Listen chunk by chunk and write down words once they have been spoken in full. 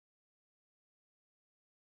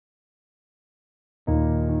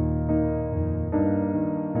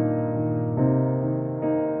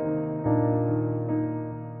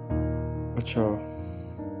अच्छा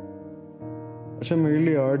अच्छा, मेरे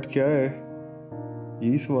लिए आर्ट क्या है,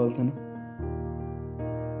 यही सवाल था ना।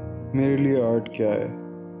 मेरे लिए आर्ट क्या है?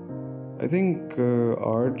 आई थिंक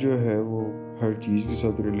आर्ट जो है वो हर चीज़ के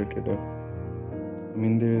साथ रिलेटेड है। I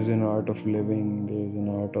mean there is an art of living, there is an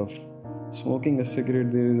art of smoking a cigarette,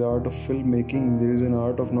 there is art of film making, there is an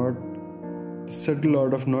art of not subtle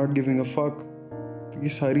art of not giving a fuck. तो ये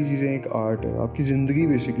सारी चीज़ें एक art है। आपकी ज़िंदगी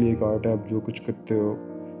basically एक art है। आप जो कुछ करते हो,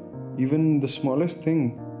 even the smallest thing,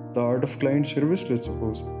 the art of client service, let's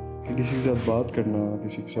suppose कि किसी के साथ बात करना,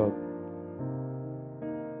 किसी के साथ।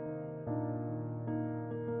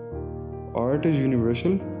 Art is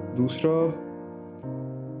universal. दूसरा,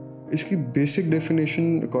 इसकी basic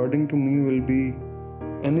definition according to me will be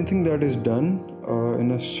anything that is done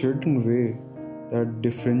in a certain way that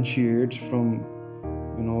differentiates from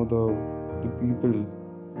the people.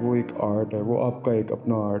 वो एक आर्ट है, वो आपका एक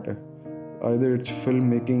अपना आर्ट है। आइदर इट्स फिल्म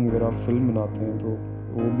मेकिंग, अगर आप फिल्म बनाते हैं तो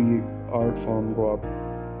वो भी एक आर्ट फॉर्म को आप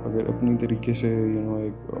अगर अपनी तरीके से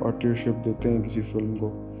एक ऑथरशिप देते हैं किसी फिल्म को।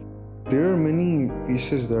 There are many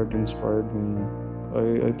pieces that inspired me.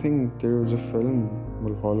 I think there was a film,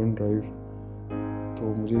 Mulholland Drive.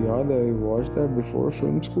 तो मुझे याद है, I watched that before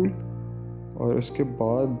film school. और उसके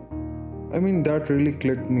बाद, I mean that really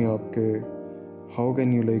clicked me up के how can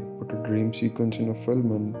you like put a dream sequence in a film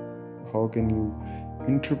and how can you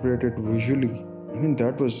interpret it visually. I mean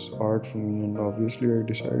that was art for me, and obviously I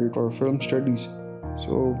decided for film studies.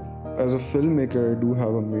 So as a filmmaker I do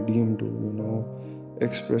have a medium to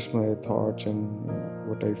express my thoughts and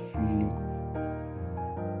what I feel.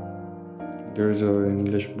 There's an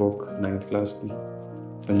English book, 9th class की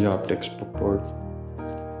Punjab textbook board,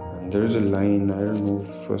 and there's a line, I don't know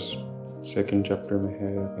first second chapter में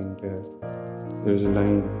है या कहीं पे है. There's a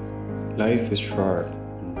line, life is short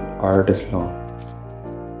and art is long.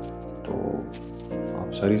 तो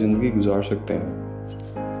आप सारी ज़िंदगी गुजार सकते हैं,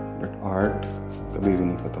 बट आर्ट कभी भी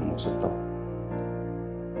नहीं ख़त्म हो सकता.